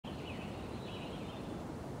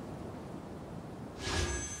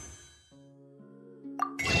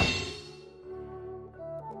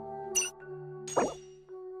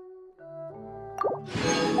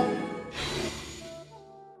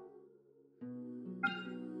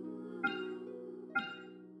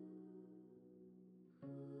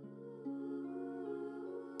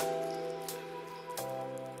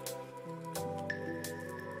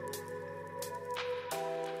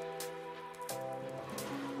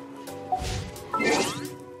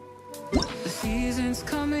The seasons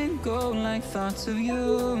come and go like thoughts of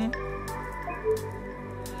you.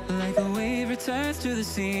 Like a wave returns to the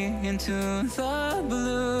sea, into the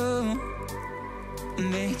blue.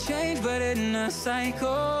 They change but in a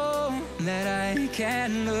cycle that I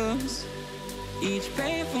can't lose. Each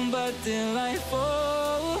painful but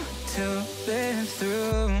delightful to live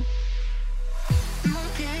through. You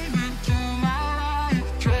came into my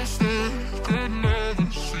life dressed like another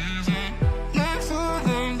season. Like for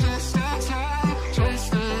them just a time,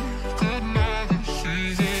 just like another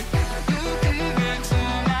season. You came into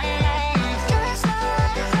my life dressed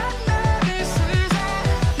like another season.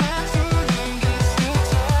 Like for them just a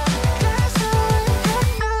time, just like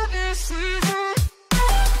another season.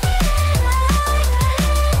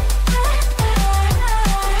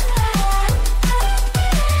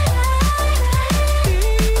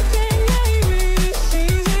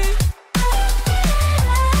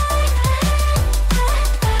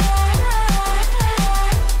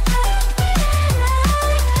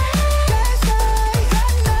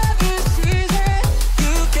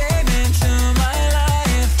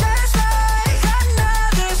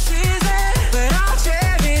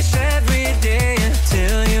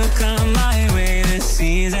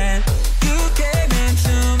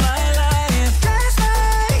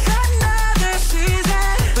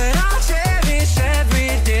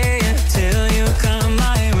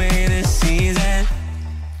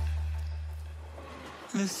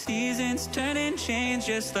 The seasons turn and change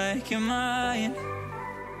just like your mind.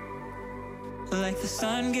 Like the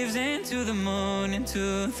sun gives into the moon,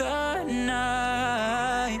 into the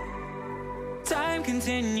night. Time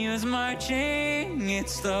continues marching, it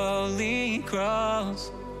slowly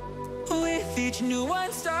crawls. With each new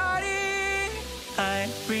one starting, I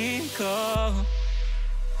recall.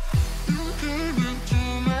 You came into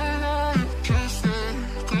my life just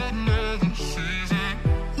like another season.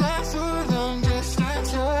 Like for them just a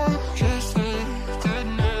time, just like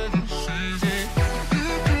another season. You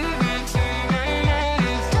came into my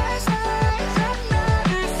life just like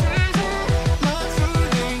another season. Like for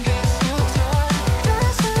them just a time,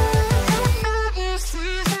 just like another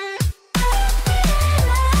season.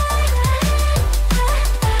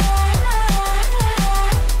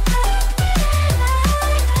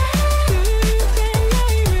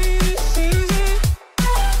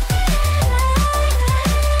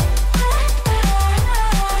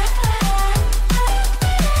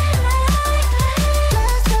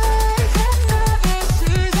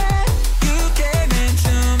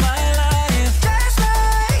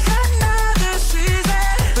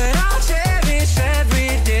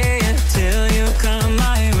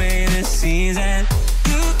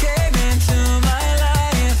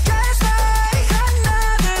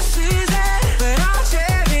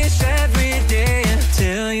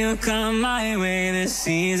 Come my way this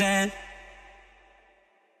season.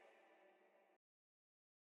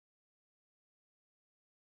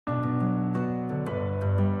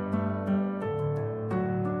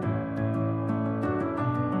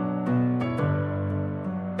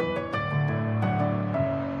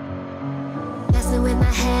 Messing with my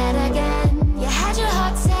head